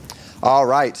All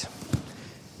right.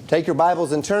 Take your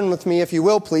Bibles and turn with me, if you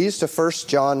will, please, to 1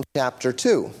 John chapter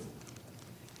 2.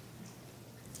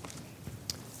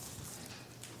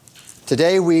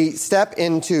 Today we step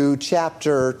into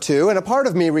chapter 2, and a part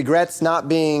of me regrets not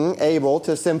being able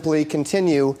to simply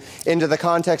continue into the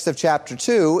context of chapter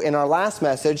 2 in our last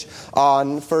message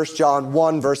on 1 John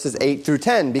 1, verses 8 through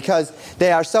 10, because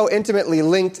they are so intimately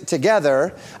linked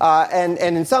together, and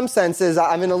in some senses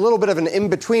I'm in a little bit of an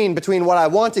in-between between what I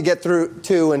want to get through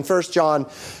to in 1 John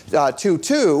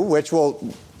 2:2, which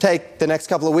will take the next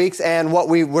couple of weeks, and what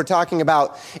we were talking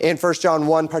about in 1 John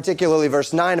 1, particularly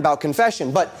verse 9, about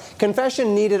confession. But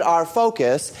confession needed our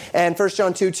focus, and 1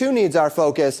 John 2:2 needs our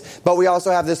focus, but we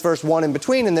also have this verse 1 in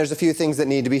between, and there's a few things that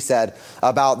need to be said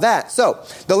about that. So,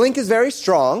 the link is very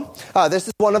strong. This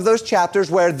is one of those chapters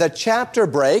where the chapter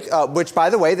break, which, by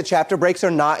the way, the chapter breaks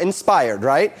are not inspired,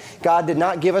 right? God did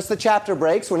not give us the chapter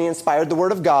breaks when He inspired the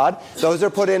Word of God. Those are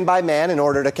put in by man in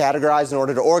order to categorize, in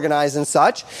order to organize and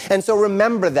such. And so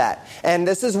remember that. And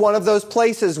this is one of those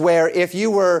places where if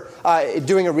you were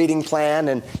doing a reading plan,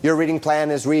 and your reading plan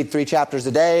is read 3 chapters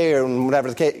a day, or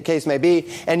whatever the case may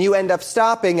be, and you end up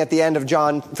stopping at the end of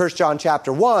 1 John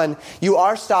chapter 1, you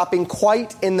are stopping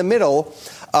quite in the middle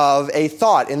of a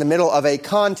thought, in the middle of a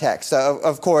context.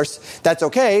 Of course, that's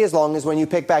okay, as long as when you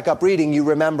pick back up reading, you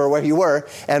remember where you were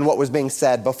and what was being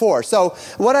said before. So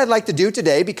what I'd like to do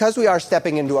today, because we are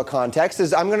stepping into a context,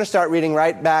 is I'm going to start reading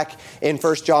right back in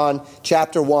 1 John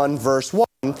chapter 1, verse 1.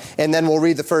 And then we'll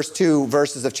read the first 2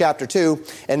 verses of chapter 2,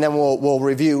 and then we'll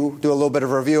do a little bit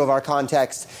of a review of our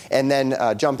context, and then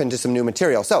jump into some new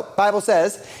material. So, Bible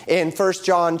says in 1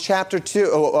 John chapter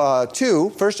 1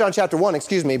 chapter 1,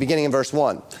 beginning in verse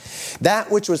 1, "That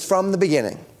which was from the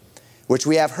beginning, which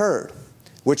we have heard,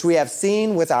 which we have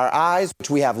seen with our eyes,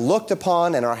 which we have looked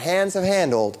upon, and our hands have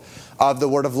handled, of the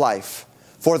word of life.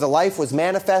 For the life was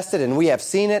manifested, and we have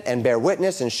seen it, and bear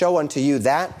witness, and show unto you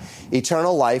that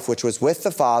eternal life which was with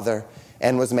the Father,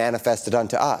 and was manifested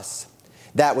unto us.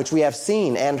 That which we have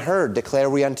seen and heard declare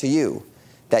we unto you,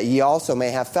 that ye also may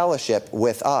have fellowship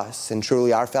with us. And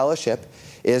truly our fellowship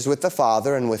is with the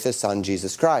Father, and with His Son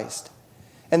Jesus Christ.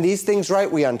 And these things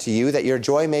write we unto you, that your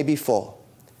joy may be full.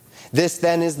 This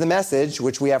then is the message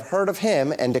which we have heard of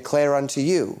Him, and declare unto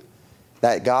you,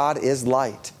 that God is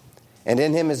light, and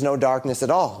in Him is no darkness at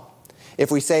all.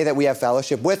 If we say that we have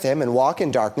fellowship with Him and walk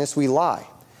in darkness, we lie,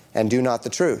 and do not the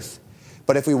truth.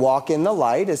 But if we walk in the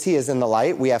light, as He is in the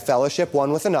light, we have fellowship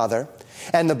one with another,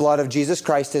 and the blood of Jesus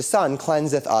Christ His Son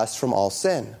cleanseth us from all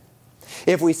sin.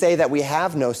 If we say that we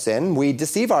have no sin, we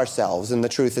deceive ourselves, and the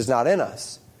truth is not in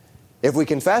us. If we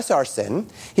confess our sin,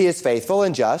 He is faithful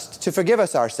and just to forgive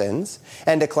us our sins,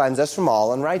 and to cleanse us from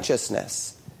all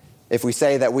unrighteousness. If we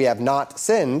say that we have not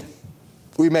sinned,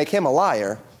 we make Him a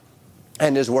liar,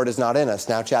 and His word is not in us."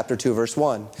 Now chapter 2, verse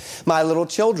 1. "My little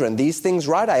children, these things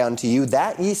write I unto you,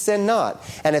 that ye sin not.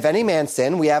 And if any man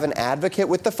sin, we have an advocate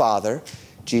with the Father,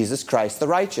 Jesus Christ the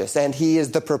righteous. And He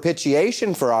is the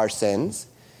propitiation for our sins,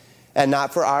 and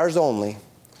not for ours only,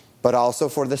 but also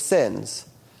for the sins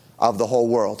of the whole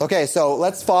world." Okay, so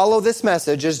let's follow this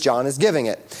message as John is giving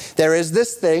it. There is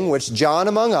this thing which John,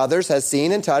 among others, has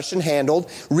seen and touched and handled,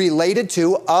 related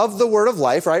to of the word of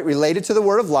life, right? Related to the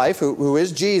word of life, who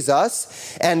is Jesus.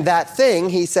 And that thing,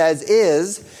 he says,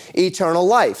 is eternal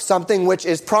life. Something which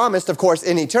is promised, of course,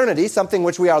 in eternity, something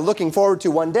which we are looking forward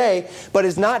to one day, but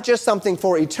is not just something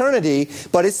for eternity,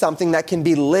 but is something that can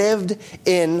be lived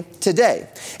in today.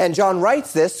 And John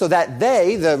writes this so that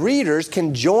they, the readers,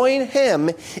 can join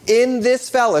him in this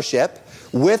fellowship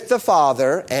with the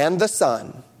Father and the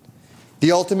Son.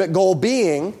 The ultimate goal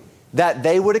being that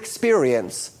they would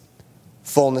experience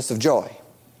fullness of joy.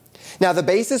 Now, the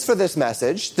basis for this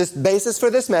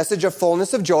message of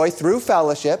fullness of joy through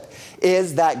fellowship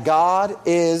is that God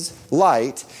is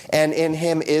light, and in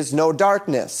Him is no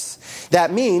darkness.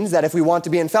 That means that if we want to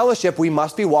be in fellowship, we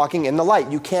must be walking in the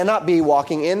light. You cannot be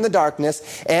walking in the darkness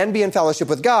and be in fellowship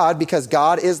with God, because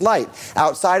God is light.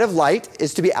 Outside of light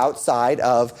is to be outside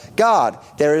of God.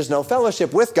 There is no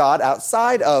fellowship with God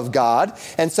outside of God.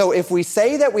 And so if we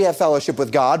say that we have fellowship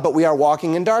with God, but we are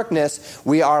walking in darkness,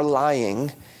 we are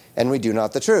lying, and we do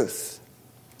not the truth.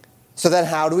 So then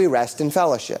how do we rest in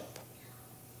fellowship?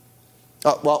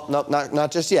 Oh, well, no, not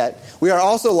just yet. We are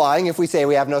also lying if we say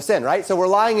we have no sin, right? So we're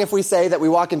lying if we say that we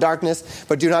walk in darkness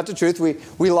but do not the truth.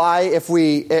 We lie if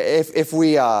we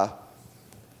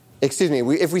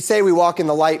say we walk in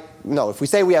the light. No, if we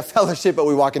say we have fellowship but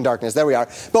we walk in darkness. There we are.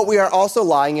 But we are also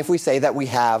lying if we say that we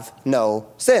have no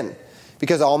sin,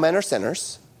 because all men are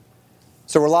sinners.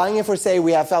 So we're lying if we say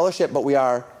we have fellowship but we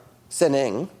are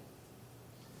sinning.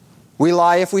 We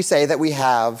lie if we say that we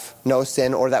have no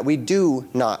sin or that we do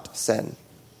not sin.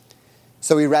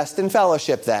 So we rest in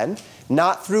fellowship then,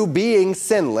 not through being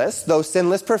sinless, though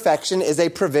sinless perfection is a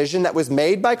provision that was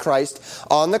made by Christ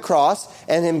on the cross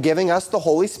and him giving us the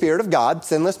Holy Spirit of God.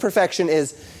 Sinless perfection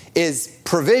is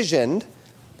provisioned,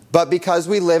 but because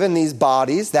we live in these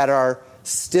bodies that are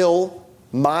still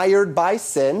mired by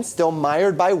sin, still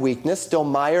mired by weakness, still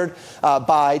mired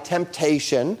by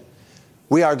temptation,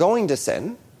 we are going to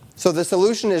sin. So the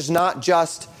solution is not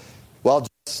just, well,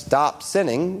 just stop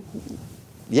sinning.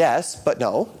 Yes, but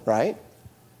no, right?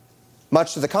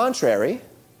 Much to the contrary.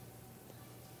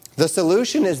 The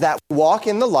solution is that we walk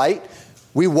in the light,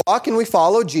 we walk and we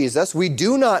follow Jesus, we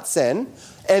do not sin,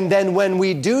 and then when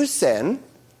we do sin,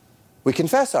 we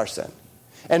confess our sin.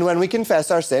 And when we confess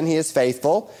our sin, he is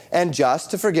faithful and just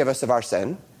to forgive us of our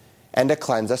sin and to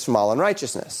cleanse us from all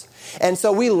unrighteousness. And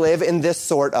so we live in this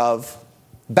sort of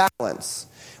balance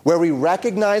where we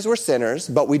recognize we're sinners,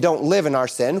 but we don't live in our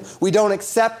sin. We don't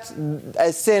accept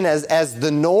sin as the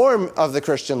norm of the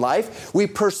Christian life. We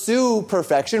pursue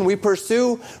perfection. We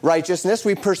pursue righteousness.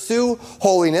 We pursue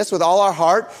holiness with all our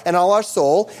heart and all our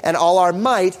soul and all our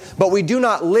might, but we do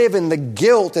not live in the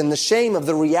guilt and the shame of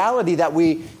the reality that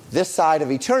we, this side of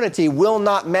eternity, will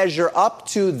not measure up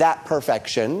to that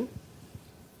perfection.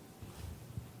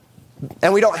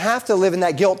 And we don't have to live in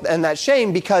that guilt and that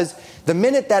shame, because the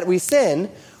minute that we sin,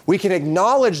 we can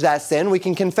acknowledge that sin, we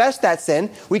can confess that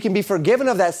sin, we can be forgiven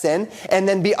of that sin, and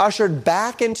then be ushered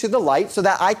back into the light so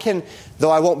that I can, though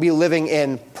I won't be living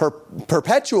in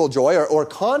perpetual joy or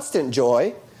constant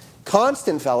joy,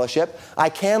 constant fellowship, I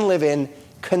can live in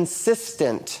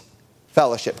consistent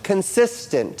fellowship,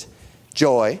 consistent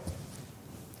joy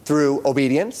through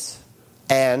obedience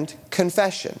and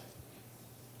confession.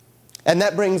 And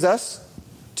that brings us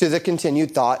to the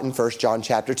continued thought in 1 John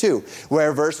chapter 2,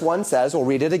 where verse 1 says, we'll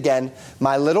read it again,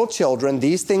 "My little children,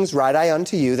 these things write I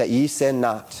unto you, that ye sin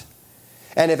not.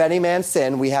 And if any man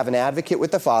sin, we have an advocate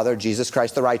with the Father, Jesus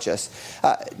Christ the righteous."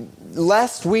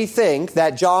 Lest we think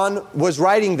that John was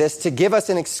writing this to give us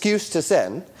an excuse to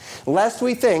sin, lest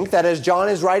we think that as John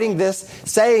is writing this,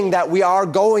 saying that we are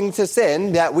going to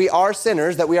sin, that we are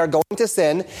sinners, that we are going to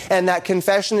sin, and that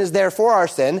confession is there for our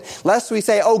sin, lest we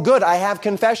say, oh good, I have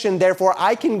confession, therefore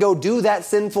I can go do that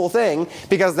sinful thing,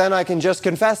 because then I can just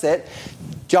confess it.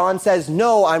 John says,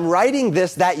 no, I'm writing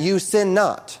this that you sin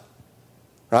not.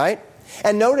 Right?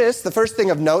 And notice, the first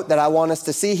thing of note that I want us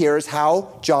to see here is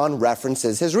how John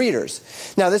references his readers.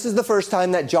 Now, this is the first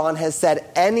time that John has said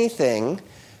anything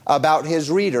about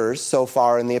his readers so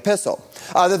far in the epistle,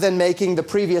 other than making the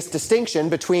previous distinction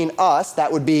between us,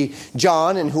 that would be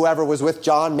John and whoever was with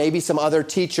John, maybe some other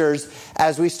teachers,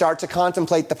 as we start to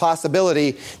contemplate the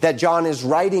possibility that John is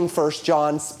writing 1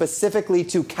 John specifically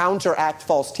to counteract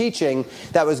false teaching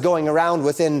that was going around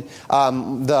within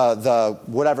the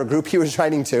whatever group he was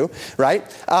writing to, right?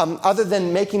 Other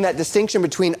than making that distinction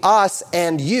between us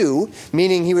and you,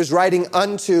 meaning he was writing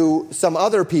unto some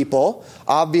other people,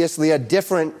 obviously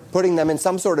putting them in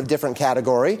some sort of different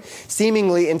category,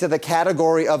 seemingly into the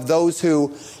category of those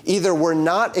who either were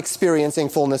not experiencing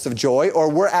fullness of joy or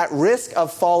were at risk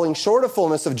of falling short of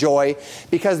fullness of joy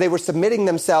because they were submitting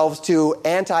themselves to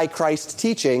anti-Christ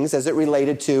teachings as it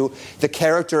related to the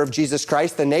character of Jesus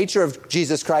Christ, the nature of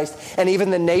Jesus Christ, and even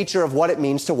the nature of what it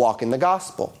means to walk in the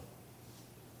gospel.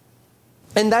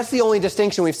 And that's the only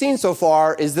distinction we've seen so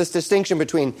far, is this distinction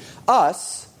between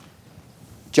us,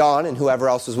 John and whoever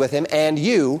else was with him, and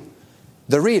you,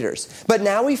 the readers. But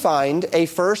now we find a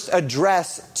first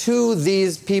address to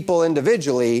these people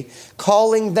individually,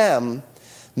 calling them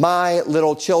my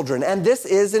little children. And this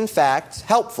is, in fact,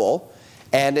 helpful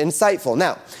and insightful.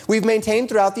 Now, we've maintained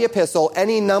throughout the epistle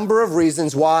any number of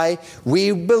reasons why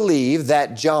we believe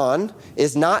that John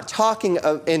is not talking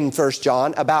in 1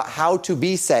 John about how to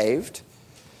be saved,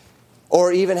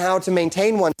 or even how to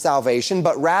maintain one's salvation,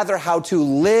 but rather how to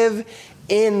live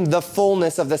in the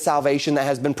fullness of the salvation that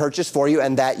has been purchased for you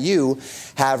and that you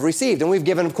have received. And we've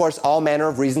given, of course, all manner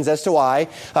of reasons as to why.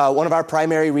 One of our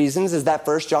primary reasons is that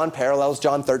 1 John parallels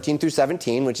John 13 through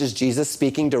 17, which is Jesus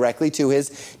speaking directly to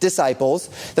his disciples.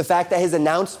 The fact that his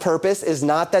announced purpose is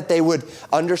not that they would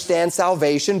understand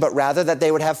salvation, but rather that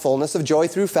they would have fullness of joy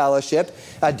through fellowship,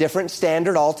 a different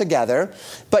standard altogether.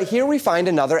 But here we find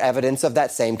another evidence of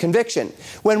that same conviction.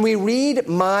 When we read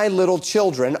my little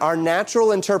children, our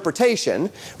natural interpretation,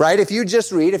 right? If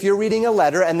you're reading a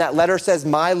letter and that letter says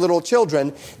my little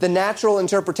children, the natural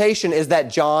interpretation is that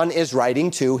John is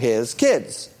writing to his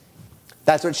kids.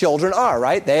 That's what children are,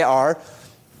 right? They are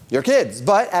your kids.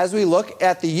 But as we look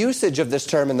at the usage of this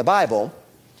term in the Bible,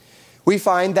 we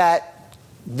find that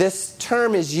this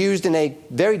term is used in a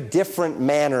very different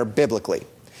manner biblically.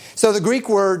 So the Greek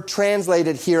word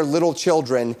translated here, little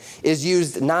children, is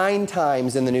used 9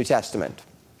 times in the New Testament.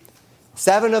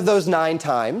 7 of those 9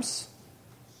 times,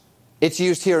 it's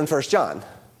used here in 1 John.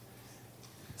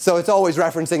 So it's always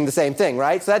referencing the same thing,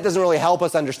 right? So that doesn't really help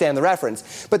us understand the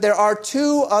reference. But there are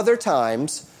 2 other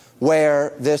times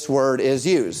where this word is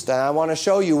used. And I want to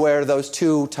show you where those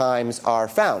 2 times are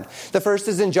found. The first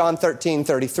is in John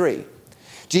 13:33.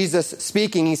 Jesus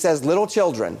speaking, he says, "Little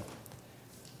children,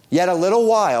 yet a little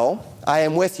while I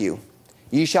am with you.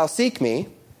 Ye shall seek me,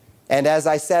 and as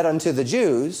I said unto the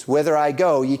Jews, whither I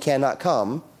go ye cannot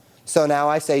come. So now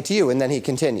I say to you," and then he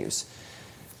continues.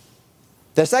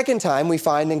 The second time we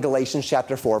find in Galatians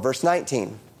chapter 4, verse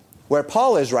 19, where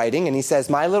Paul is writing, and he says,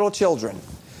 "My little children,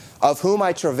 of whom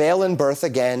I travail in birth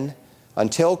again,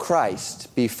 until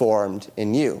Christ be formed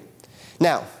in you."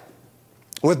 Now,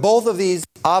 with both of these,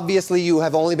 obviously you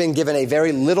have only been given a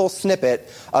very little snippet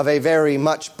of a very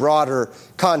much broader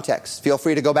context. Feel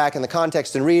free to go back in the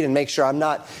context and read and make sure I'm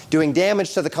not doing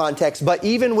damage to the context. But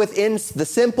even within the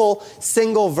simple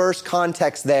single verse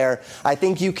context there, I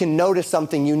think you can notice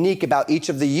something unique about each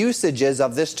of the usages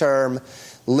of this term,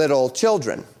 little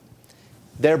children.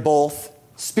 They're both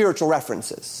spiritual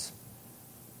references,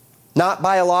 not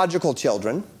biological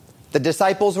children. The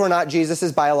disciples were not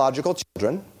Jesus' biological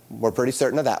children. We're pretty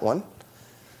certain of that one.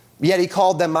 Yet he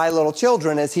called them my little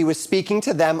children as he was speaking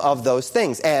to them of those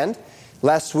things. And,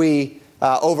 lest we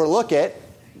overlook it,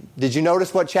 did you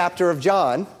notice what chapter of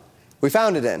John we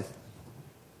found it in?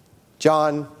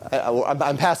 John,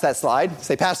 I'm past that slide.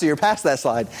 Say, Pastor, you're past that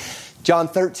slide. John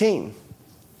 13,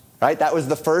 right? That was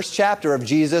the first chapter of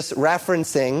Jesus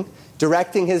referencing,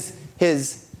 directing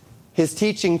his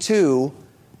teaching to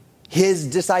his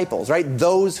disciples, right?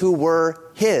 Those who were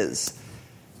his.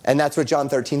 And that's what John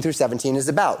 13 through 17 is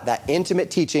about, that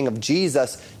intimate teaching of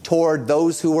Jesus toward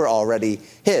those who were already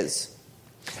his.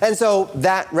 And so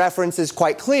that reference is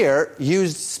quite clear,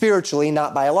 used spiritually,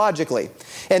 not biologically.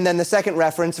 And then the second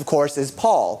reference, of course, is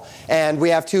Paul. And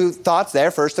we have 2 thoughts there.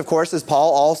 First, of course, is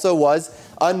Paul also was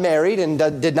unmarried and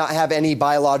did not have any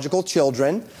biological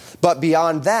children. But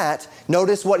beyond that,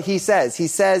 notice what he says. He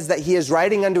says that he is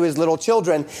writing unto his little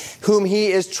children, whom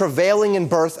he is travailing in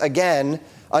birth again,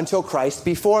 until Christ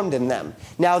be formed in them.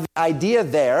 Now, the idea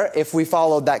there, if we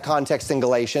followed that context in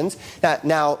Galatians,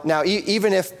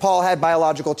 even if Paul had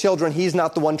biological children, he's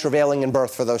not the one travailing in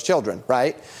birth for those children,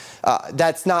 right?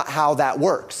 That's not how that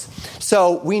works.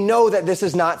 So we know that this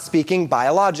is not speaking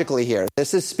biologically here.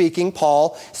 This is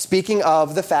Paul speaking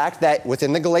of the fact that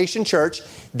within the Galatian church,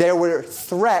 there were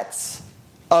threats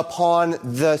upon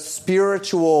the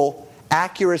spiritual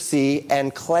accuracy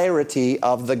and clarity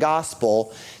of the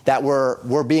gospel that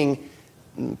were being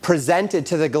presented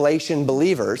to the Galatian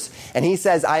believers. And he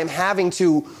says, I am having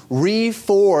to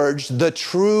reforge the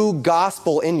true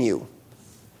gospel in you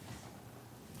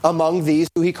among these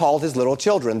who he called his little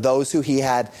children, those who he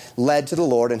had led to the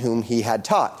Lord and whom he had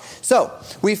taught. So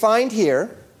we find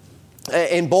here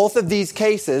in both of these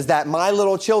cases that my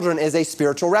little children is a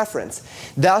spiritual reference.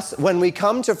 Thus, when we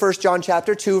come to 1 John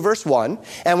chapter 2, verse 1,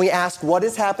 and we ask what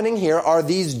is happening here, are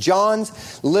these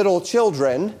John's little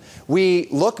children? We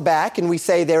look back and we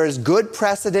say there is good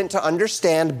precedent to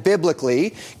understand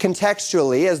biblically,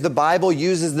 contextually, as the Bible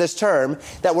uses this term,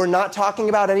 that we're not talking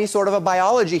about any sort of a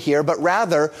biology here, but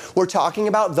rather we're talking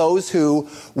about those who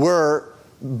were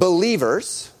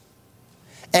believers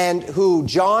and who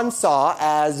John saw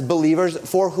as believers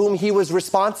for whom he was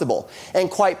responsible.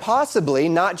 And quite possibly,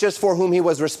 not just for whom he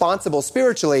was responsible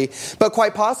spiritually, but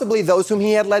quite possibly those whom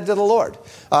he had led to the Lord.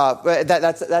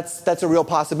 That's a real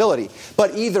possibility.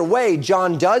 But either way,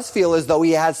 John does feel as though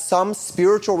he has some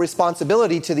spiritual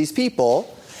responsibility to these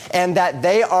people, and that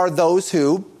they are those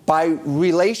who, by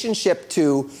relationship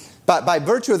to, by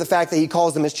virtue of the fact that he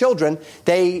calls them his children,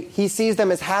 he sees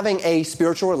them as having a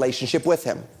spiritual relationship with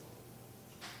him.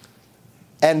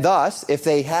 And thus, if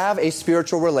they have a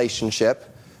spiritual relationship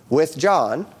with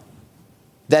John,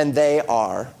 then they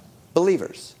are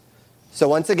believers. So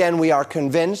once again, we are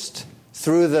convinced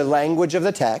through the language of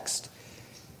the text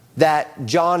that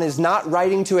John is not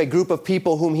writing to a group of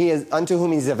people unto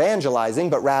whom he's evangelizing,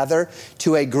 but rather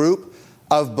to a group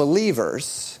of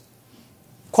believers,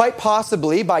 quite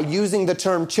possibly by using the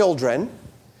term children.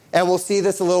 And we'll see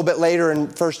this a little bit later in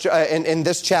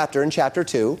this chapter, in chapter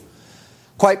 2.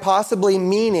 Quite possibly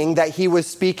meaning that he was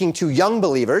speaking to young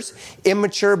believers,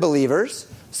 immature believers,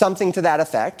 something to that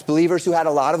effect, believers who had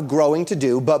a lot of growing to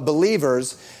do, but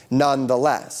believers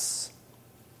nonetheless.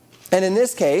 And in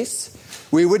this case,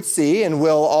 we would see, and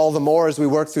will all the more as we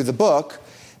work through the book,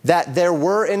 that there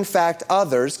were in fact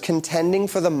others contending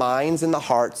for the minds and the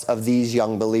hearts of these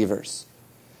young believers.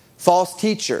 False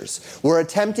teachers were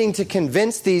attempting to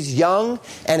convince these young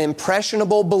and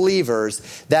impressionable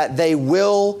believers that they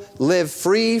will live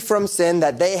free from sin,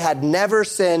 that they had never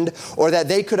sinned, or that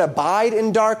they could abide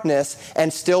in darkness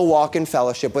and still walk in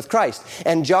fellowship with Christ.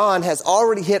 And John has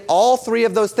already hit all three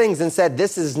of those things and said,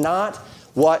 this is not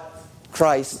what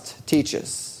Christ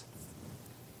teaches.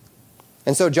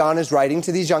 And so John is writing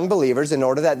to these young believers in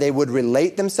order that they would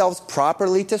relate themselves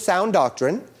properly to sound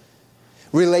doctrine,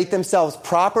 relate themselves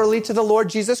properly to the Lord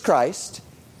Jesus Christ,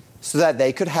 so that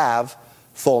they could have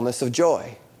fullness of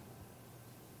joy.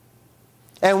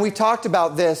 And we talked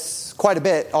about this quite a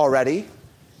bit already.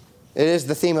 It is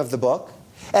the theme of the book.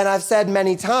 And I've said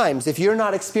many times, if you're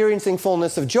not experiencing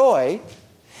fullness of joy,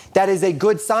 that is a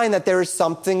good sign that there is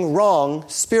something wrong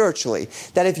spiritually.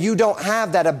 That if you don't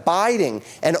have that abiding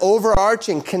and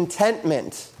overarching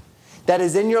contentment that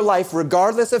is in your life,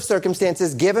 regardless of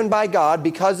circumstances given by God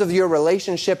because of your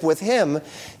relationship with Him,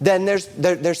 then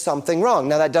there's something wrong.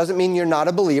 Now, that doesn't mean you're not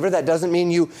a believer. That doesn't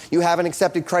mean you haven't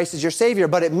accepted Christ as your Savior.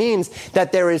 But it means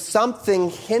that there is something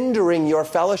hindering your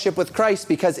fellowship with Christ,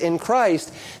 because in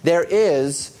Christ there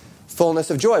is fullness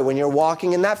of joy. When you're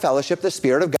walking in that fellowship, the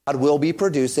Spirit of God will be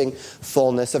producing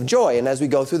fullness of joy. And as we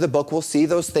go through the book, we'll see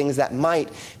those things that might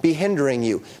be hindering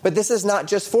you. But this is not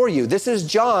just for you. This is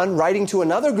John writing to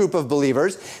another group of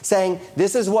believers saying,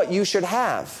 this is what you should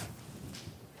have.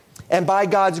 And by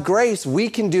God's grace, we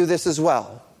can do this as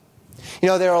well. You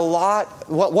know, there are a lot,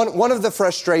 one of the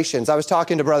frustrations, I was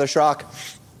talking to Brother Schrock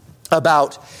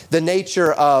about the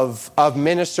nature of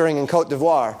ministering in Côte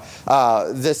d'Ivoire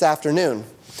this afternoon.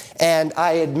 And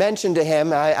I had mentioned to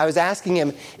him, I was asking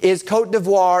him, is Côte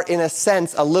d'Ivoire in a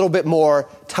sense a little bit more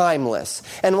timeless?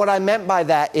 And what I meant by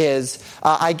that is,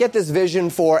 I get this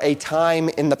vision for a time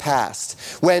in the past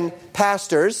when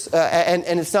pastors,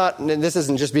 and it's not, this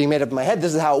isn't just being made up in my head,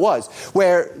 this is how it was,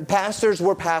 where pastors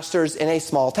were pastors in a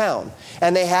small town.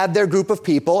 And they had their group of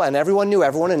people, and everyone knew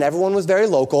everyone, and everyone was very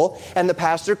local, and the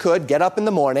pastor could get up in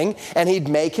the morning, and he'd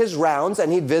make his rounds,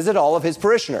 and he'd visit all of his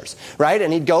parishioners, right?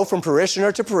 And he'd go from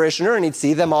parishioner to parishioner, and he'd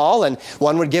see them all, and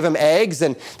one would give him eggs,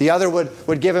 and the other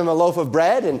would give him a loaf of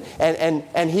bread,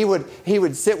 and he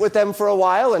would sit with them for a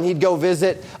while, and he'd go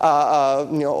visit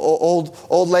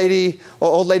old lady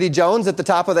Jones at the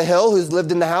top of the hill, who's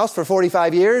lived in the house for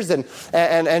 45 years,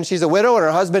 and she's a widow, and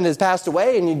her husband has passed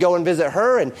away, and you'd go and visit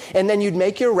her, and then you'd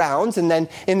make your rounds, and then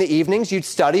in the evenings you'd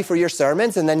study for your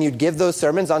sermons, and then you'd give those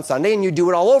sermons on Sunday, and you'd do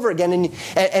it all over again. And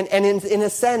in a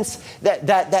sense,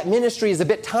 that ministry is a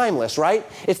bit timeless, right?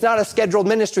 It's not a scheduled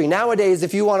ministry. Nowadays,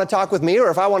 if you want to talk with me, or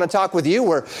if I want to talk with you,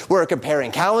 we're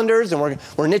comparing calendars, and we're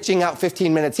niching out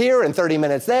 15 minutes here and 30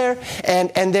 minutes there,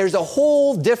 and there's a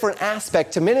whole different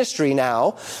aspect to ministry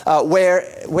now, where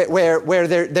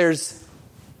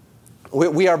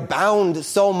we are bound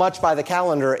so much by the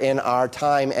calendar in our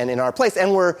time and in our place.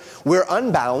 And we're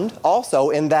unbound also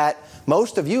in that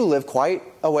most of you live quite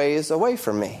a ways away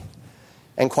from me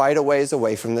and quite a ways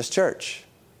away from this church.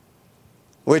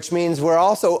 Which means we're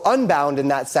also unbound in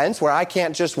that sense, where I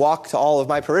can't just walk to all of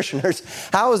my parishioners'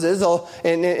 houses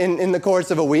in the course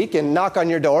of a week and knock on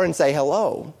your door and say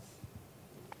hello.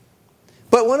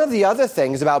 But one of the other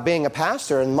things about being a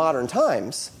pastor in modern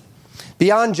times,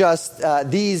 beyond just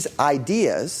these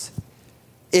ideas,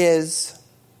 is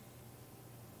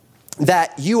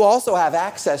that you also have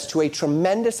access to a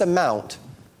tremendous amount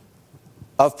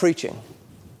of preaching.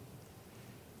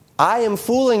 I am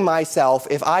fooling myself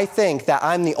if I think that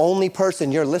I'm the only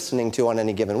person you're listening to on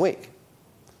any given week.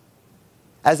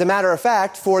 As a matter of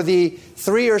fact, for the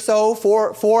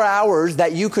 4 hours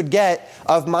that you could get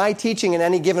of my teaching in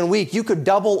any given week, you could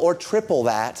double or triple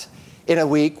that in a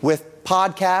week with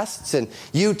podcasts and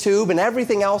YouTube and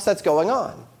everything else that's going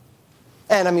on.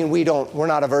 And I mean, we're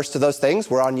not averse to those things.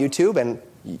 We're on YouTube, and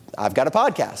I've got a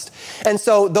podcast. And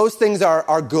so those things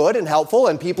are good and helpful,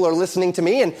 and people are listening to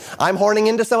me, and I'm horning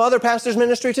into some other pastor's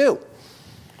ministry too.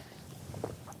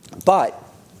 But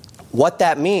what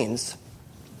that means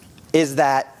is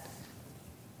that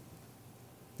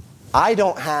I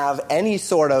don't have any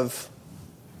sort of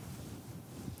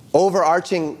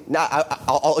overarching,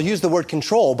 I'll use the word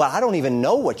control, but I don't even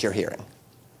know what you're hearing,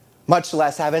 much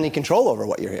less have any control over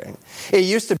what you're hearing. It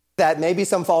used to be that maybe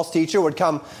some false teacher would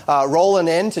come rolling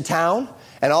into town,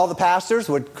 and all the pastors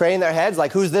would crane their heads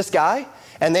like, who's this guy?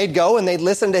 And they'd go and they'd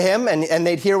listen to him, and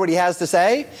they'd hear what he has to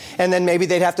say, and then maybe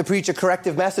they'd have to preach a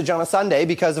corrective message on a Sunday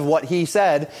because of what he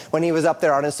said when he was up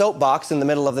there on his soapbox in the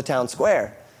middle of the town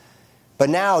square. But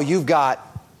now you've got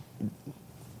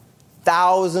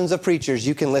thousands of preachers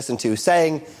you can listen to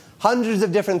saying hundreds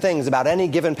of different things about any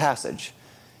given passage.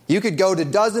 You could go to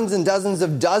dozens and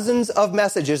dozens of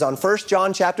messages on 1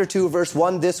 John chapter 2, verse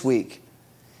 1 this week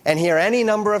and hear any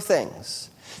number of things.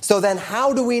 So then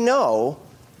how do we know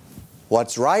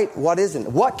what's right, what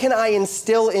isn't? What can I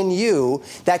instill in you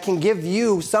that can give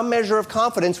you some measure of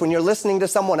confidence when you're listening to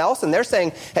someone else and they're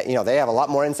saying, hey, they have a lot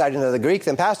more insight into the Greek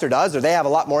than Pastor does, or they have a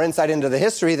lot more insight into the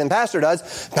history than Pastor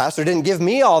does. Pastor didn't give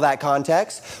me all that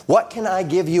context. What can I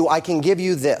give you? I can give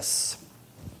you this.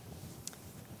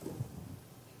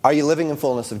 Are you living in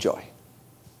fullness of joy?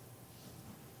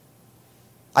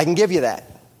 I can give you that.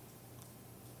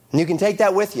 And you can take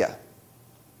that with you.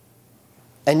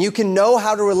 And you can know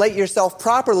how to relate yourself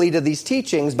properly to these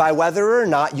teachings by whether or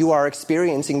not you are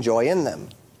experiencing joy in them.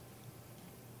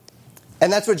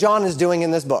 And that's what John is doing in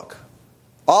this book.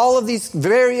 All of these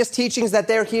various teachings that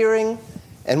they're hearing,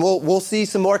 and we'll see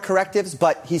some more correctives,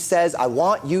 but he says, I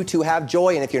want you to have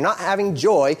joy. And if you're not having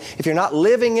joy, if you're not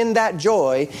living in that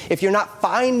joy, if you're not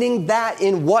finding that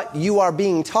in what you are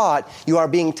being taught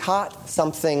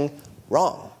something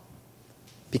wrong.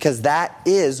 Because that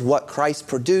is what Christ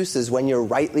produces when you're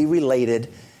rightly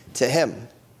related to him.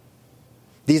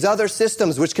 These other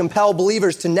systems which compel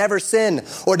believers to never sin,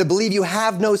 or to believe you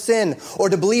have no sin, or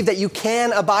to believe that you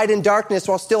can abide in darkness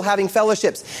while still having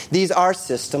fellowships, these are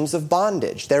systems of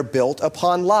bondage. They're built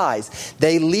upon lies.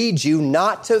 They lead you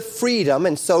not to freedom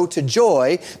and so to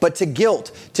joy, but to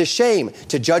guilt, to shame,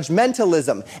 to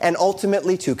judgmentalism, and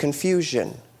ultimately to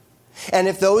confusion. And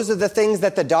if those are the things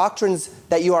that the doctrines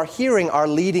that you are hearing are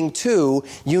leading to,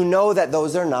 you know that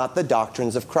those are not the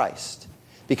doctrines of Christ,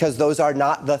 because those are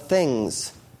not the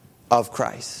things of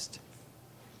Christ.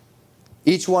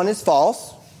 Each one is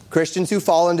false. Christians who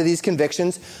fall into these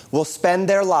convictions will spend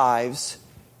their lives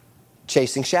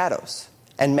chasing shadows.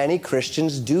 And many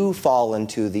Christians do fall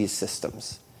into these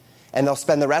systems. And they'll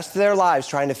spend the rest of their lives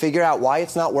trying to figure out why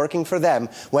it's not working for them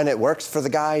when it works for the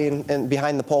guy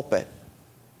behind the pulpit.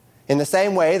 In the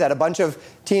same way that a bunch of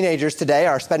teenagers today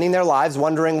are spending their lives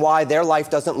wondering why their life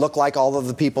doesn't look like all of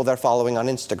the people they're following on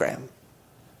Instagram.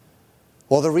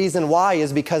 Well, the reason why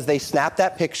is because they snap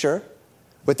that picture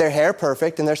with their hair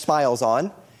perfect and their smiles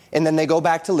on, and then they go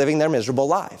back to living their miserable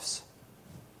lives.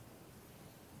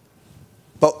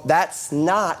 But that's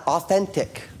not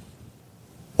authentic.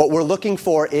 What we're looking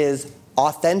for is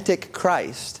authentic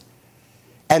Christ.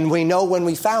 And we know when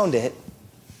we found it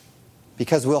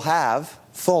because we'll have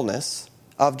fullness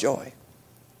of joy.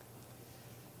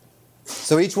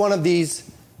 So each one of these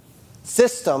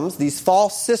systems, these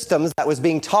false systems that was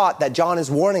being taught that John is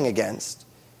warning against,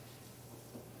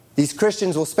 these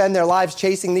Christians will spend their lives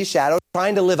chasing these shadows,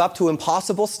 trying to live up to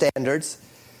impossible standards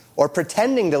or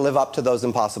pretending to live up to those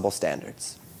impossible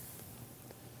standards.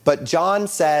 But John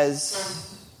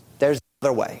says there's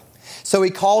another way. So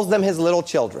he calls them his little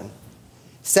children.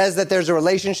 Says that there's a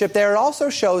relationship there. It also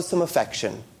shows some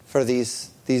affection for these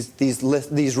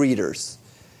readers.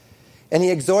 And he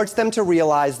exhorts them to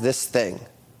realize this thing.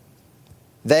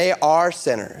 They are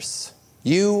sinners.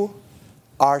 You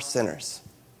are sinners.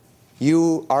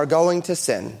 You are going to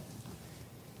sin.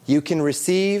 You can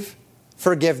receive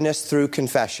forgiveness through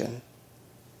confession.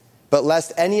 But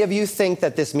lest any of you think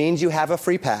that this means you have a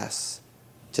free pass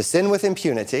to sin with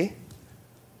impunity,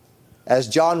 as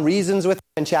John reasons with them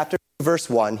in chapter 2, verse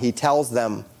 1, he tells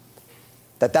them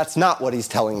that that's not what he's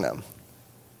telling them.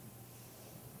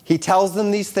 He tells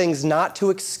them these things not to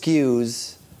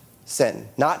excuse sin,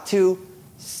 not to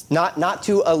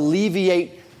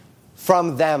alleviate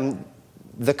from them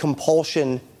the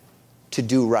compulsion to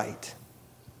do right.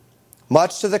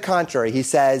 Much to the contrary, he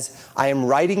says, I am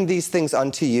writing these things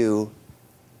unto you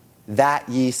that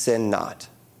ye sin not.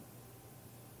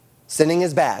 Sinning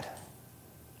is bad.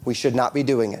 We should not be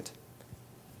doing it.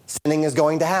 Sinning is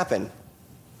going to happen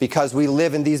because we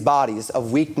live in these bodies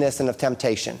of weakness and of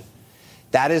temptation.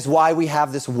 That is why we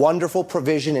have this wonderful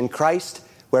provision in Christ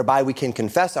whereby we can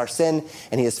confess our sin,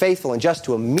 and he is faithful and just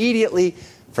to immediately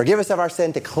forgive us of our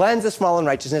sin, to cleanse us from all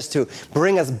unrighteousness, to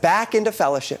bring us back into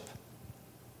fellowship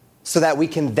so that we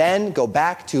can then go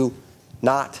back to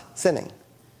not sinning.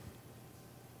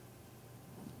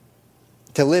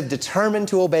 To live determined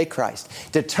to obey Christ,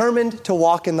 determined to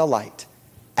walk in the light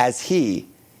as he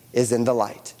is in the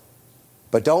light.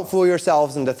 But don't fool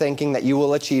yourselves into thinking that you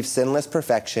will achieve sinless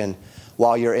perfection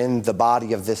while you're in the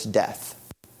body of this death,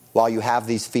 while you have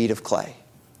these feet of clay.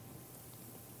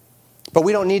 But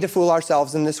we don't need to fool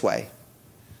ourselves in this way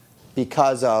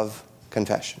because of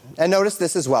confession. And notice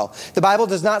this as well. The Bible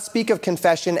does not speak of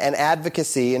confession and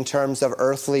advocacy in terms of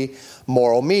earthly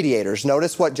moral mediators.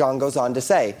 Notice what John goes on to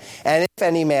say. And if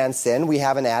any man sin, we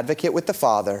have an advocate with the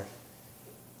Father,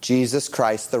 Jesus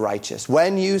Christ the righteous.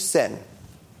 When you sin,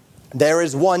 there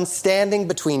is one standing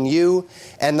between you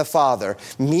and the Father,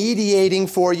 mediating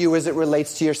for you as it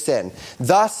relates to your sin.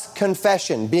 Thus,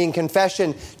 confession, being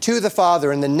confession to the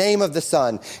Father in the name of the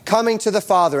Son, coming to the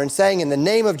Father and saying, in the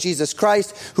name of Jesus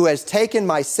Christ, who has taken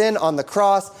my sin on the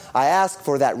cross, I ask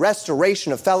for that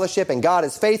restoration of fellowship, and God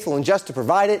is faithful and just to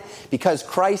provide it, because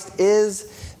Christ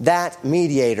is that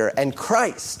mediator, and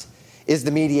Christ is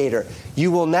the mediator.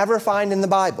 You will never find in the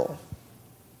Bible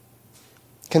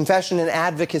confession and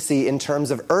advocacy in terms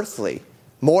of earthly,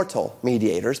 mortal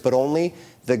mediators, but only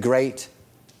the great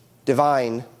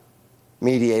divine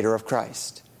mediator of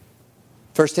Christ.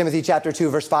 1 Timothy chapter 2,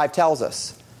 verse 5 tells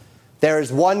us, there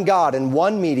is one God and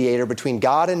one mediator between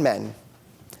God and men,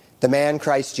 the man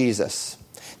Christ Jesus.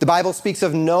 The Bible speaks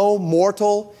of no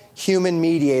mortal human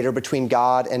mediator between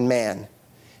God and man.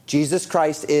 Jesus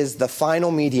Christ is the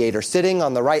final mediator, sitting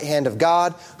on the right hand of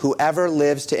God, who ever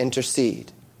lives to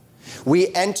intercede.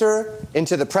 We enter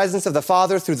into the presence of the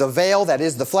Father through the veil that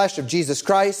is the flesh of Jesus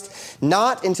Christ,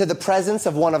 not into the presence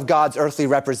of one of God's earthly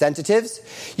representatives.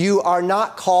 You are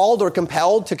not called or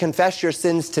compelled to confess your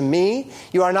sins to me.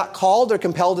 You are not called or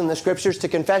compelled in the Scriptures to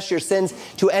confess your sins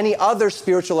to any other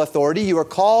spiritual authority. You are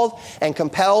called and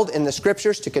compelled in the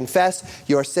Scriptures to confess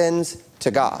your sins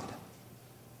to God.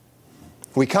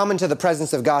 We come into the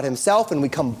presence of God Himself, and we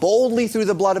come boldly through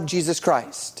the blood of Jesus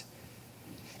Christ.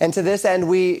 And to this end,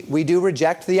 we do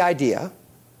reject the idea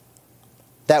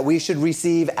that we should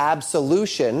receive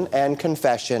absolution and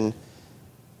confession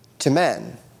to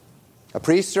men, a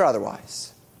priest or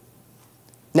otherwise.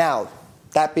 Now,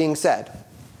 that being said,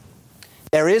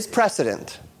 there is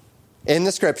precedent in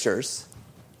the Scriptures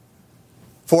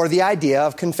for the idea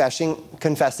of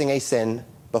confessing a sin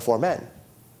before men,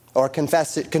 or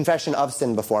confession of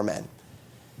sin before men.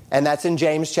 And that's in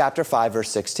James chapter 5, verse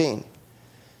 16.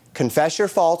 Confess your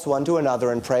faults one to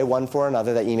another and pray one for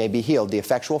another that ye may be healed. The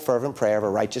effectual fervent prayer of a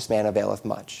righteous man availeth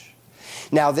much.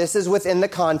 Now this is within the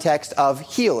context of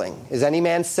healing. Is any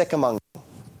man sick among you?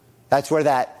 That's where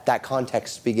that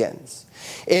context begins.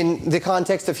 In the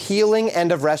context of healing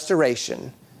and of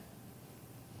restoration,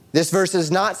 this verse is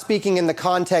not speaking in the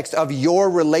context of your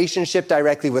relationship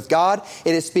directly with God.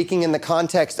 It is speaking in the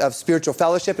context of spiritual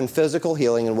fellowship and physical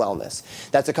healing and wellness.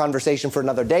 That's a conversation for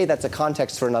another day. That's a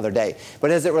context for another day.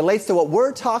 But as it relates to what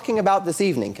we're talking about this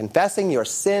evening, confessing your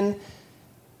sin,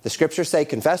 the Scriptures say,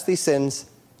 confess these sins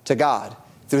to God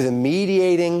through the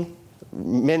mediating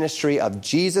ministry of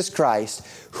Jesus Christ,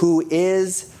 who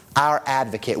is our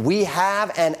advocate. We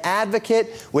have an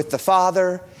advocate with the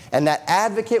Father. And that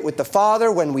advocate with the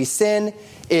Father when we sin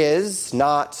is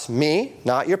not me,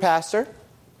 not your pastor.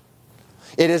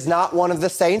 It is not one of the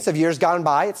saints of years gone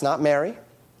by. It's not Mary.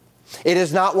 It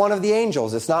is not one of the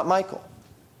angels. It's not Michael.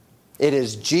 It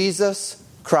is Jesus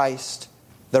Christ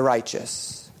the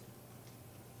righteous.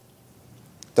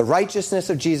 The righteousness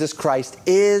of Jesus Christ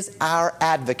is our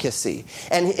advocacy.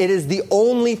 And it is the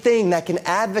only thing that can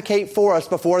advocate for us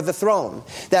before the throne.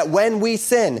 That when we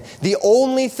sin, the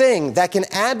only thing that can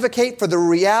advocate for the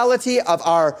reality of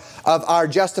our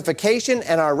justification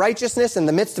and our righteousness in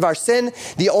the midst of our sin,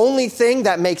 the only thing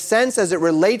that makes sense as it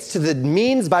relates to the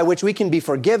means by which we can be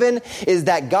forgiven, is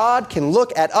that God can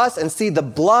look at us and see the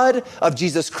blood of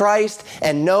Jesus Christ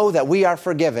and know that we are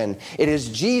forgiven. It is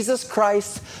Jesus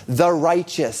Christ the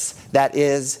righteous that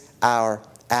is our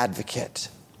advocate.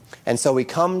 And so we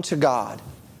come to God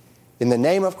in the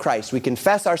name of Christ. We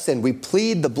confess our sin. We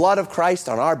plead the blood of Christ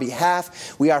on our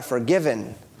behalf. We are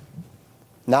forgiven.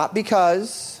 Not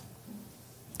because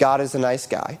God is a nice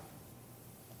guy.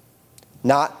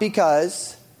 Not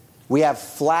because we have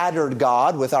flattered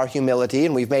God with our humility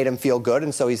and we've made Him feel good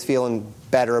and so He's feeling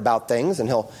better about things and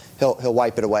He'll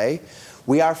wipe it away.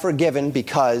 We are forgiven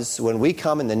because when we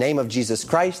come in the name of Jesus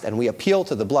Christ and we appeal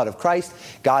to the blood of Christ,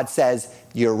 God says,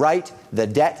 you're right, the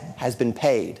debt has been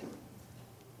paid.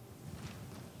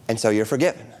 And so you're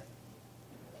forgiven.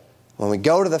 When we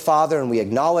go to the Father and we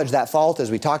acknowledge that fault,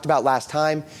 as we talked about last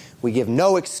time, we give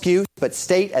no excuse, but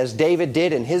state as David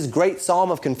did in his great psalm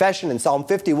of confession in Psalm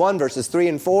 51, verses 3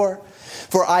 and 4,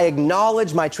 for I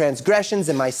acknowledge my transgressions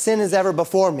and my sin is ever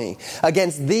before me.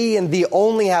 Against thee and thee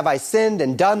only have I sinned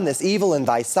and done this evil in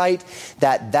thy sight,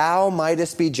 that thou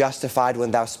mightest be justified when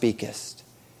thou speakest,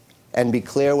 and be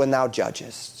clear when thou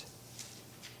judgest.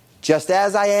 Just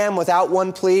as I am without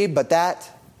one plea, but that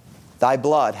thy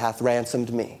blood hath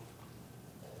ransomed me.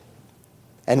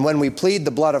 And when we plead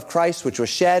the blood of Christ, which was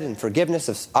shed in forgiveness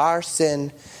of our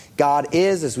sin, God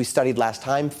is, as we studied last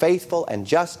time, faithful and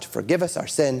just to forgive us our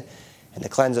sin and to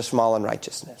cleanse us from all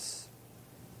unrighteousness.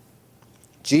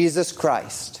 Jesus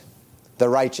Christ, the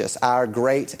righteous, our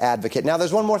great advocate. Now,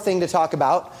 there's one more thing to talk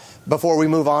about before we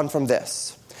move on from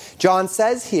this. John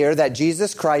says here that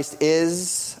Jesus Christ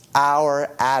is our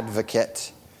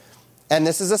advocate. And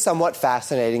this is a somewhat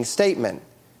fascinating statement.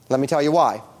 Let me tell you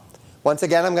why. Once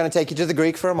again, I'm going to take you to the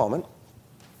Greek for a moment.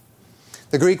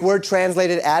 The Greek word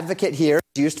translated advocate here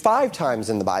is used 5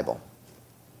 times in the Bible.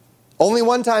 Only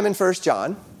 1 time in 1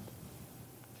 John,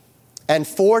 and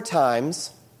 4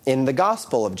 times in the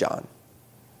Gospel of John.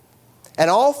 And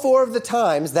all 4 of the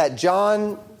times that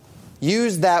John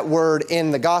used that word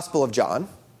in the Gospel of John,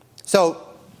 so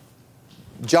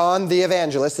John the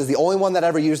evangelist is the only one that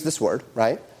ever used this word,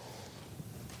 right?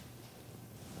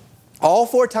 All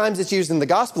 4 times it's used in the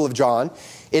Gospel of John,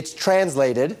 it's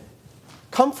translated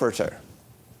comforter,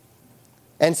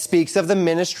 and speaks of the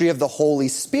ministry of the Holy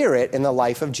Spirit in the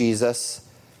life of Jesus,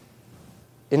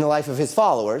 in the life of his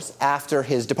followers after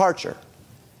his departure.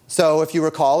 So if you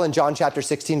recall in John chapter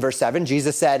 16, verse 7,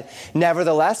 Jesus said,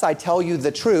 "Nevertheless, I tell you the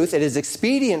truth, it is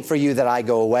expedient for you that I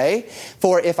go away.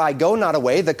 For if I go not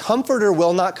away, the Comforter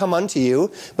will not come unto you.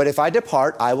 But if I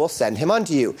depart, I will send him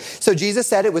unto you." So Jesus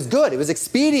said it was good, it was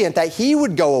expedient that he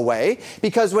would go away,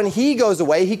 because when he goes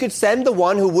away, he could send the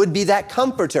one who would be that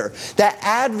comforter, that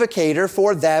advocator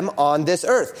for them on this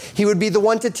earth. He would be the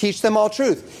one to teach them all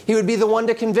truth. He would be the one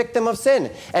to convict them of sin.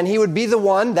 And he would be the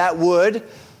one that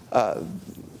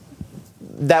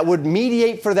would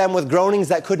mediate for them with groanings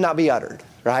that could not be uttered,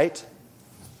 right?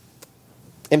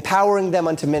 Empowering them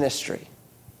unto ministry.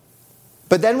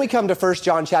 But then we come to 1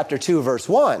 John chapter 2, verse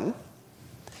 1,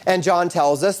 and John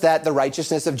tells us that the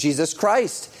righteousness of Jesus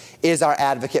Christ is our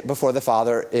advocate before the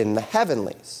Father in the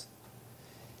heavenlies.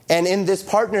 And in this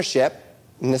partnership,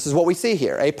 and this is what we see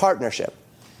here, a partnership,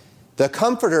 the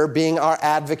Comforter being our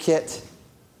advocate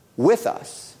with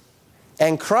us,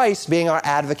 and Christ being our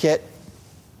advocate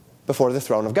before the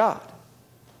throne of God.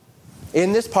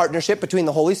 In this partnership between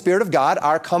the Holy Spirit of God,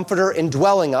 our Comforter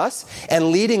indwelling us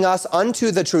and leading us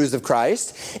unto the truths of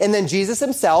Christ, and then Jesus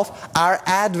himself, our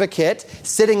advocate,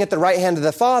 sitting at the right hand of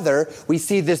the Father, we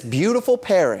see this beautiful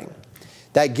pairing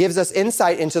that gives us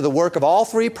insight into the work of all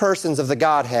 3 persons of the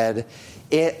Godhead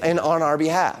on our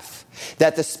behalf.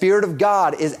 That the Spirit of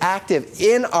God is active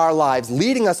in our lives,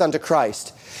 leading us unto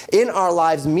Christ, in our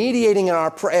lives, mediating in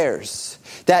our prayers.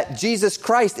 That Jesus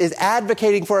Christ is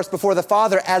advocating for us before the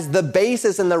Father as the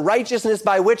basis and the righteousness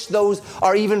by which those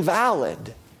are even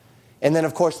valid. And then,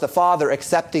 of course, the Father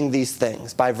accepting these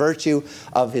things by virtue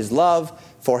of his love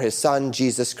for his Son,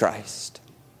 Jesus Christ.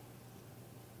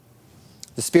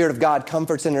 The Spirit of God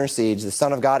comforts and intercedes. The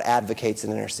Son of God advocates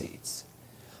and intercedes.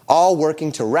 All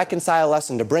working to reconcile us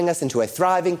and to bring us into a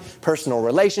thriving personal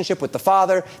relationship with the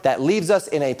Father that leaves us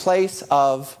in a place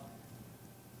of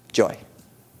joy.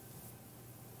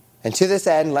 And to this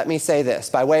end, let me say this,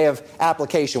 by way of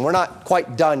application. We're not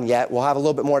quite done yet. We'll have a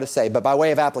little bit more to say. But by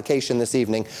way of application this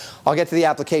evening, I'll get to the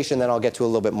application, then I'll get to a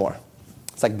little bit more.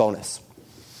 It's like bonus.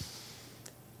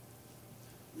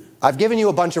 I've given you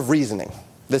a bunch of reasoning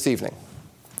this evening.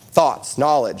 Thoughts,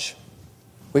 knowledge.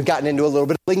 We've gotten into a little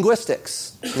bit of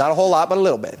linguistics. Not a whole lot, but a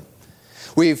little bit.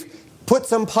 We've put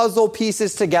some puzzle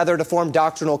pieces together to form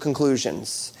doctrinal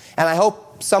conclusions. And I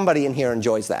hope somebody in here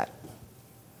enjoys that.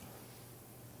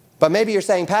 But maybe you're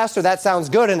saying, "Pastor, that sounds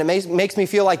good, and it makes me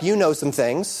feel like you know some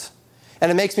things, and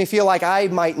it makes me feel like I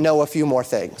might know a few more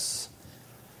things."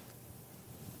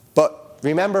 But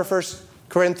remember 1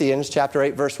 Corinthians chapter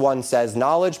 8, verse 1 says,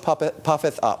 "Knowledge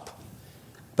puffeth up,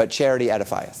 but charity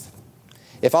edifieth."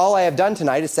 If all I have done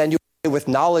tonight is send you away with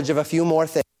knowledge of a few more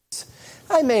things,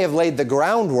 I may have laid the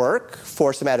groundwork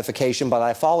for some edification, but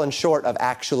I've fallen short of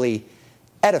actually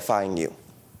edifying you.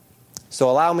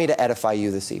 So allow me to edify you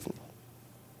this evening.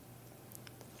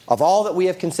 Of all that we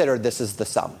have considered, this is the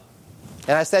sum.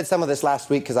 And I said some of this last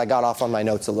week because I got off on my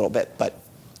notes a little bit, but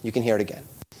you can hear it again.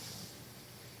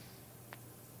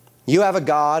 You have a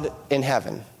God in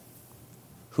heaven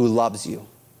who loves you.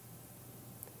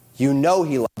 You know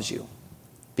he loves you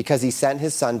because he sent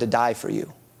his Son to die for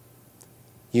you.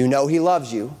 You know he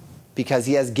loves you because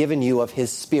he has given you of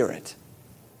his Spirit.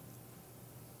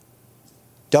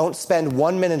 Don't spend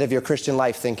 1 minute of your Christian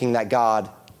life thinking that God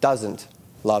doesn't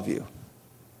love you,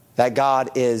 that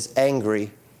God is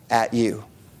angry at you.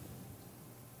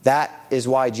 That is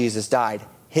why Jesus died.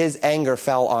 His anger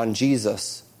fell on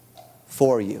Jesus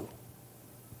for you.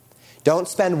 Don't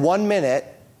spend 1 minute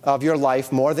of your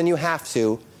life more than you have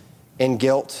to in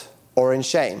guilt or in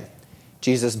shame.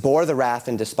 Jesus bore the wrath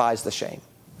and despised the shame.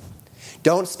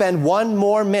 Don't spend 1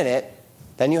 more minute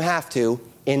than you have to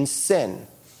in sin,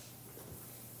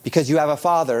 because you have a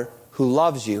Father who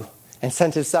loves you and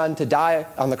sent his Son to die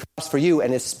on the cross for you,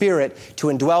 and his Spirit to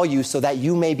indwell you so that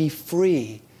you may be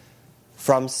free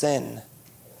from sin.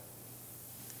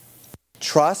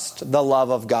 Trust the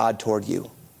love of God toward you.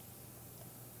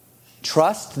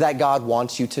 Trust that God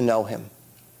wants you to know him.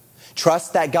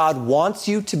 Trust that God wants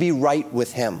you to be right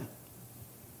with him.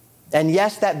 And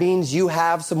yes, that means you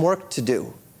have some work to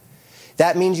do.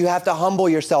 That means you have to humble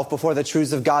yourself before the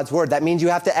truths of God's word. That means you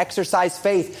have to exercise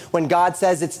faith when God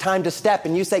says it's time to step.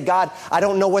 And you say, God, I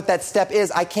don't know what that step is.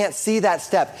 I can't see that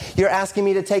step. You're asking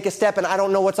me to take a step and I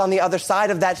don't know what's on the other side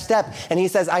of that step. And he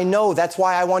says, I know. That's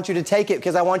why I want you to take it,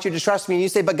 because I want you to trust me. And you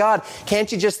say, but God,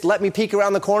 can't you just let me peek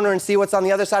around the corner and see what's on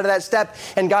the other side of that step?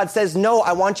 And God says, no,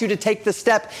 I want you to take the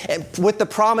step with the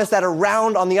promise that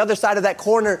around on the other side of that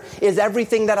corner is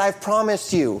everything that I've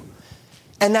promised you.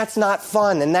 And that's not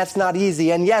fun, and that's not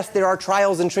easy. And yes, there are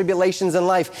trials and tribulations in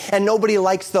life, and nobody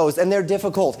likes those, and they're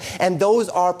difficult. And those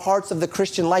are parts of the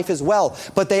Christian life as well.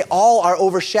 But they all are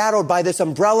overshadowed by this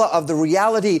umbrella of the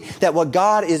reality that what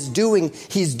God is doing,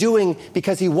 he's doing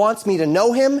because he wants me to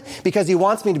know him, because he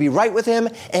wants me to be right with him,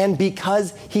 and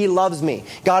because he loves me.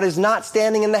 God is not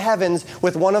standing in the heavens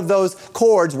with one of those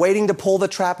cords waiting to pull the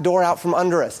trap door out from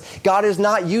under us. God is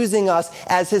not using us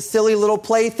as his silly little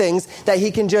playthings that he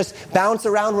can just bounce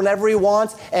around whenever he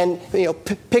wants and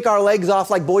pick our legs off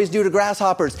like boys do to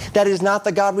grasshoppers. That is not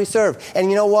the God we serve. And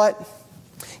you know what?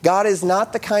 God is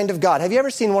not the kind of God. Have you ever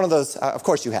seen one of those? Of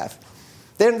course you have.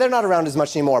 They're not around as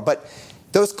much anymore, but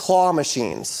those claw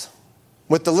machines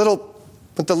with the little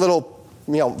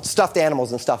stuffed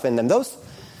animals and stuff in them. Those,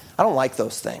 I don't like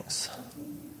those things.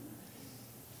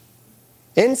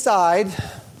 Inside,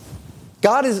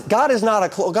 God is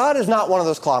not one of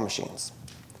those claw machines.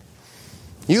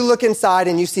 You look inside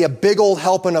and you see a big old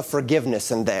helping of forgiveness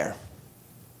in there,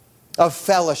 of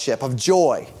fellowship, of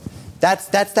joy. That's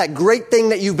that great thing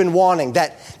that you've been wanting,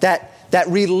 that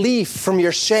relief from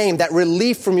your shame, that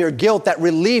relief from your guilt, that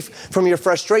relief from your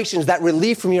frustrations, that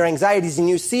relief from your anxieties, and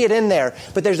you see it in there,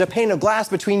 but there's a pane of glass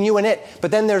between you and it, but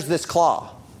then there's this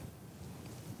claw.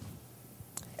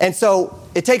 And so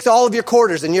it takes all of your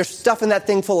quarters, and you're stuffing that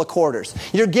thing full of quarters.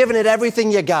 You're giving it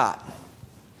everything you got.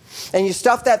 And you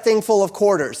stuff that thing full of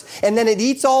quarters. And then it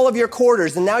eats all of your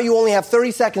quarters. And now you only have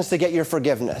 30 seconds to get your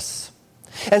forgiveness.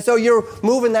 And so you're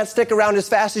moving that stick around as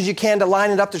fast as you can to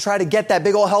line it up to try to get that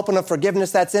big old helping of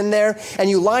forgiveness that's in there. And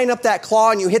you line up that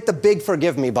claw and you hit the big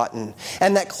forgive me button.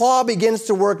 And that claw begins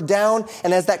to work down.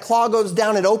 And as that claw goes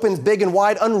down, it opens big and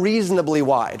wide, unreasonably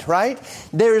wide, right?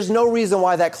 There is no reason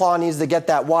why that claw needs to get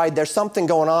that wide. There's something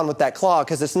going on with that claw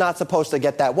because it's not supposed to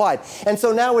get that wide. And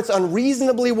so now it's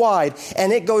unreasonably wide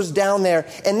and it goes down there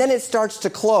and then it starts to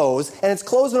close and it's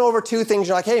closing over two things.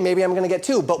 You're like, hey, maybe I'm going to get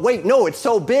two. But wait, no, it's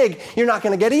so big, you're not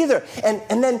going to get either.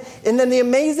 And then the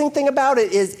amazing thing about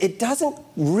it is it doesn't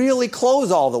really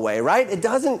close all the way, right? It's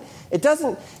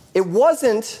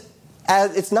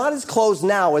not as closed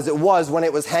now as it was when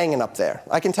it was hanging up there.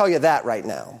 I can tell you that right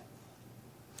now.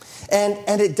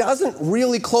 And it doesn't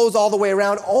really close all the way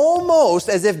around, almost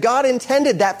as if God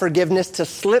intended that forgiveness to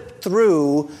slip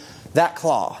through that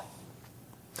claw.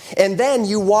 And then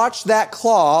you watch that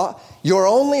claw, your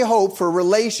only hope for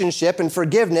relationship and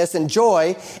forgiveness and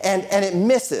joy, and it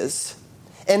misses.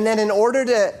 And then in order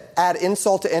to add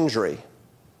insult to injury,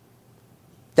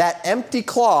 that empty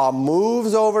claw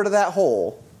moves over to that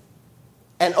hole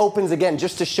and opens again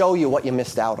just to show you what you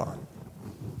missed out on.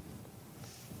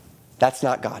 That's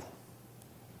not God.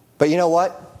 But you know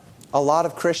what? A lot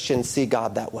of Christians see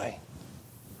God that way.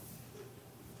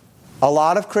 A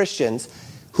lot of Christians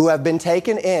who have been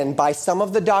taken in by some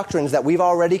of the doctrines that we've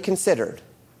already considered,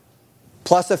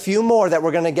 plus a few more that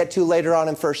we're going to get to later on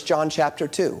in 1 John chapter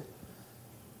 2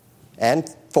 and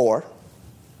 4,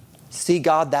 see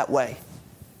God that way.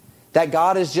 That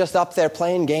God is just up there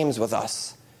playing games with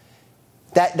us.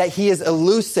 That he is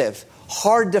elusive,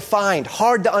 hard to find,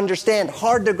 hard to understand,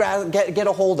 hard to get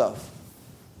a hold of.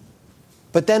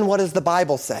 But then what does the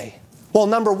Bible say? Well,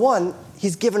 number one,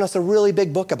 he's given us a really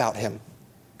big book about him.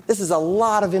 This is a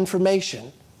lot of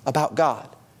information about God.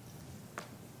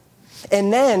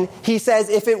 And then he says,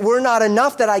 if it were not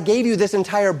enough that I gave you this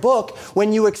entire book,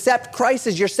 when you accept Christ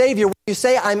as your Savior, when you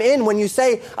say I'm in, when you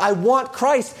say I want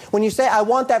Christ, when you say I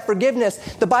want that forgiveness,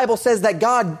 the Bible says that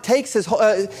God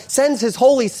sends his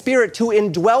Holy Spirit to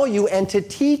indwell you and to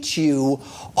teach you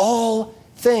all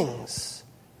things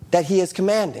that he has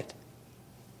commanded.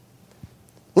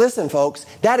 Listen, folks,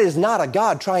 that is not a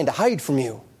God trying to hide from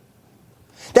you.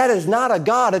 That is not a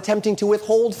God attempting to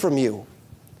withhold from you.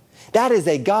 That is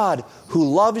a God who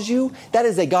loves you. That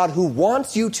is a God who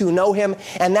wants you to know him.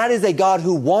 And that is a God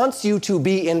who wants you to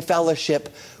be in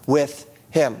fellowship with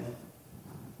him.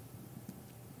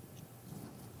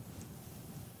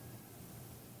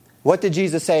 What did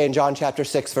Jesus say in John chapter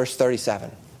 6, verse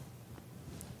 37?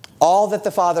 All that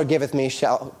the Father giveth me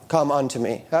shall come unto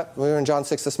me. We were in John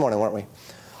 6 this morning, weren't we?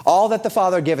 All that the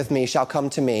Father giveth me shall come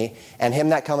to me, and him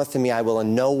that cometh to me I will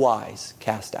in no wise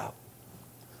cast out.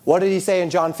 What did he say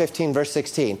in John 15, verse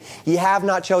 16? Ye have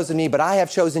not chosen me, but I have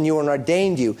chosen you and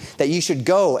ordained you, that ye should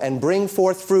go and bring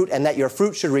forth fruit, and that your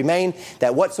fruit should remain,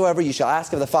 that whatsoever you shall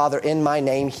ask of the Father in my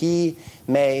name, he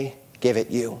may give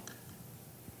it you.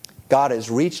 God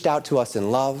has reached out to us in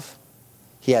love.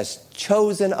 He has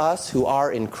chosen us who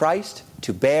are in Christ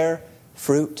to bear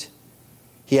fruit.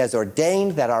 He has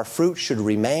ordained that our fruit should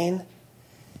remain.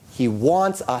 He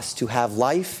wants us to have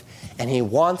life, and he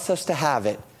wants us to have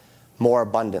it more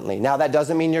abundantly. Now, that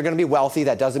doesn't mean you're going to be wealthy.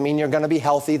 That doesn't mean you're going to be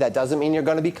healthy. That doesn't mean you're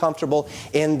going to be comfortable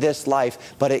in this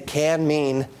life. But it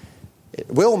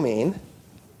will mean,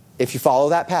 if you follow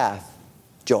that path,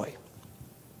 joy.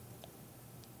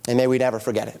 And may we never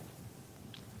forget it.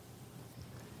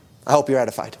 I hope you're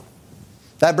edified.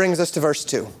 That brings us to verse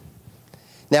 2.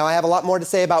 Now, I have a lot more to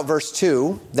say about verse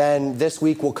 2 than this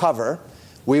week will cover.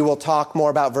 We will talk more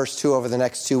about verse 2 over the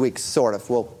next 2 weeks, sort of.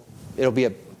 It'll be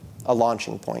a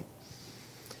launching point.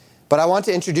 But I want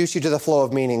to introduce you to the flow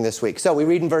of meaning this week. So we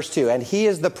read in verse 2, and he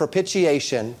is the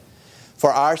propitiation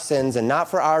for our sins, and not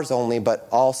for ours only, but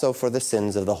also for the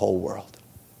sins of the whole world.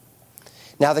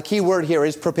 Now, the key word here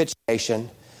is propitiation.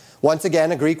 Once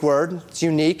again, a Greek word. It's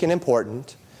unique and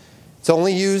important. It's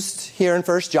only used here in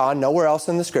 1 John, nowhere else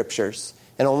in the Scriptures,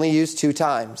 and only used 2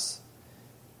 times.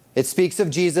 It speaks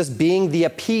of Jesus being the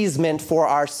appeasement for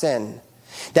our sin.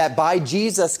 That by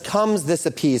Jesus comes this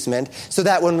appeasement, so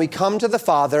that when we come to the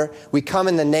Father, we come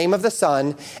in the name of the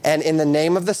Son, and in the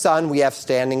name of the Son, we have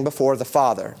standing before the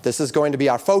Father. This is going to be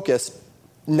our focus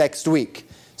next week,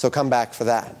 so come back for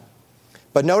that.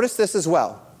 But notice this as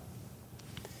well.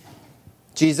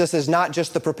 Jesus is not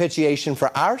just the propitiation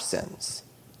for our sins,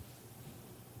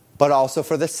 but also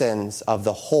for the sins of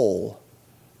the whole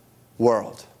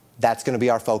world. That's going to be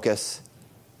our focus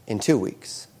in 2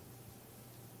 weeks.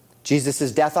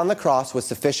 Jesus' death on the cross was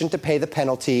sufficient to pay the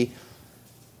penalty,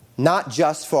 not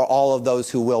just for all of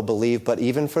those who will believe, but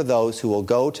even for those who will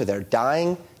go to their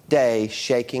dying day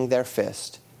shaking their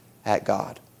fist at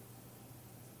God.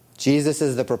 Jesus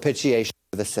is the propitiation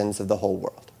for the sins of the whole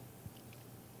world.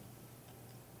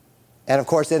 And of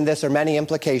course, in this are many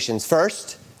implications.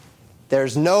 First,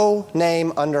 there's no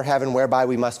name under heaven whereby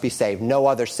we must be saved. No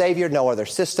other Savior, no other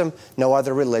system, no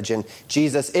other religion.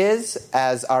 Jesus is,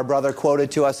 as our brother quoted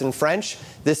to us in French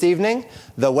this evening,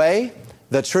 the way,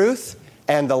 the truth,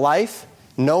 and the life.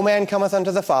 No man cometh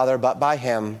unto the Father but by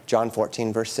him. John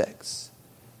 14, verse 6.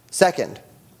 Second,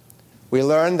 we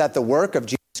learn that the work of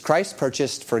Jesus Christ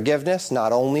purchased forgiveness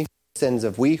not only for the sins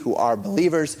of we who are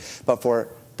believers, but for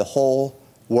the whole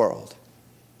world.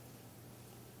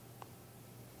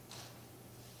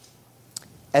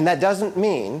 And that doesn't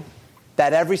mean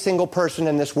that every single person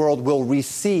in this world will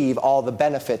receive all the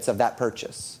benefits of that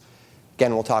purchase.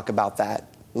 Again, we'll talk about that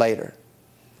later.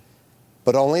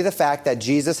 But only the fact that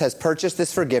Jesus has purchased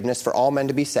this forgiveness for all men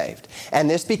to be saved. And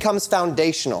this becomes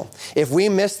foundational. If we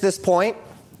miss this point,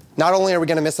 not only are we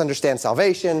going to misunderstand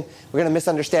salvation, we're going to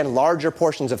misunderstand larger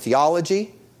portions of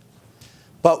theology,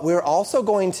 but we're also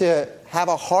going to have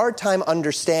a hard time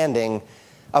understanding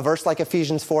a verse like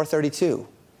Ephesians 4:32.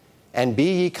 And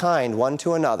be ye kind one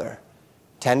to another,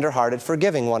 tender-hearted,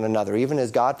 forgiving one another, even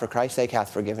as God for Christ's sake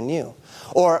hath forgiven you.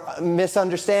 Or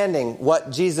misunderstanding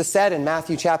what Jesus said in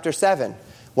Matthew chapter 7,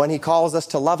 when he calls us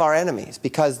to love our enemies,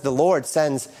 because the Lord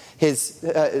sends he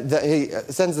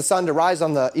sends the sun to rise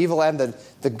on the evil and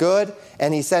the good,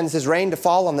 and he sends his rain to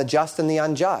fall on the just and the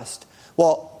unjust.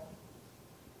 Well,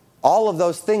 all of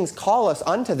those things call us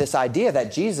unto this idea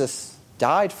that Jesus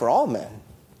died for all men.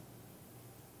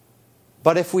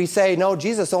 But if we say, no,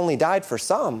 Jesus only died for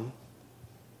some,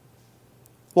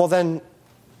 well then,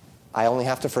 I only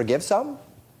have to forgive some?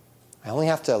 I only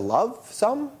have to love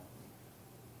some?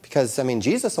 Because,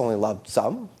 Jesus only loved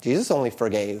some. Jesus only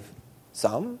forgave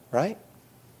some, right?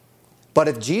 But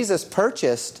if Jesus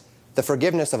purchased the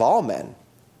forgiveness of all men,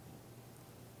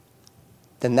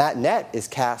 then that net is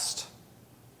cast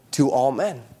to all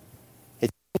men.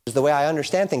 It changes the way I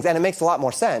understand things, and it makes a lot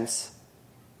more sense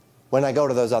when I go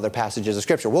to those other passages of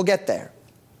Scripture. We'll get there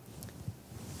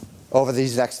over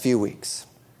these next few weeks.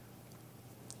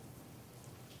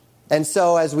 And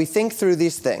so as we think through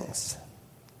these things,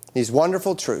 these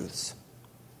wonderful truths,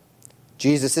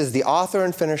 Jesus is the author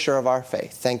and finisher of our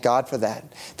faith. Thank God for that.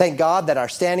 Thank God that our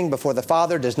standing before the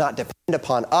Father does not depend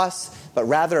upon us, but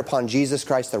rather upon Jesus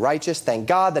Christ the righteous. Thank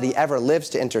God that he ever lives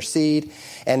to intercede.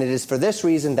 And it is for this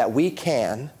reason that we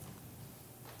can,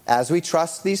 as we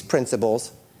trust these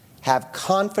principles, have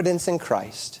confidence in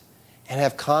Christ, and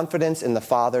have confidence in the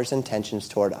Father's intentions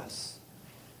toward us.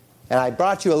 And I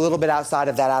brought you a little bit outside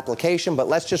of that application, but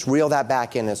let's just reel that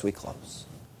back in as we close.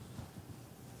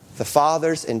 The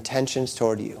Father's intentions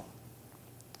toward you.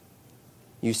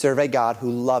 You serve a God who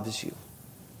loves you,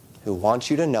 who wants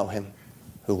you to know him,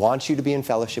 who wants you to be in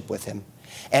fellowship with him,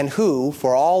 and who,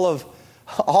 for all of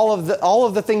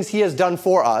the things he has done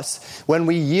for us, when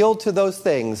we yield to those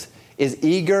things, is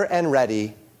eager and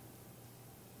ready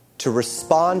to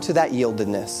respond to that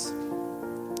yieldedness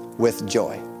with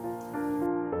joy.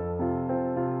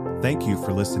 Thank you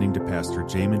for listening to Pastor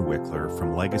Jamin Wickler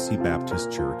from Legacy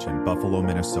Baptist Church in Buffalo,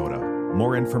 Minnesota.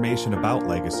 More information about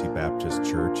Legacy Baptist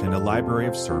Church and a library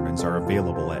of sermons are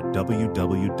available at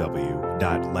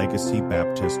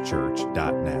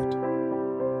www.legacybaptistchurch.net.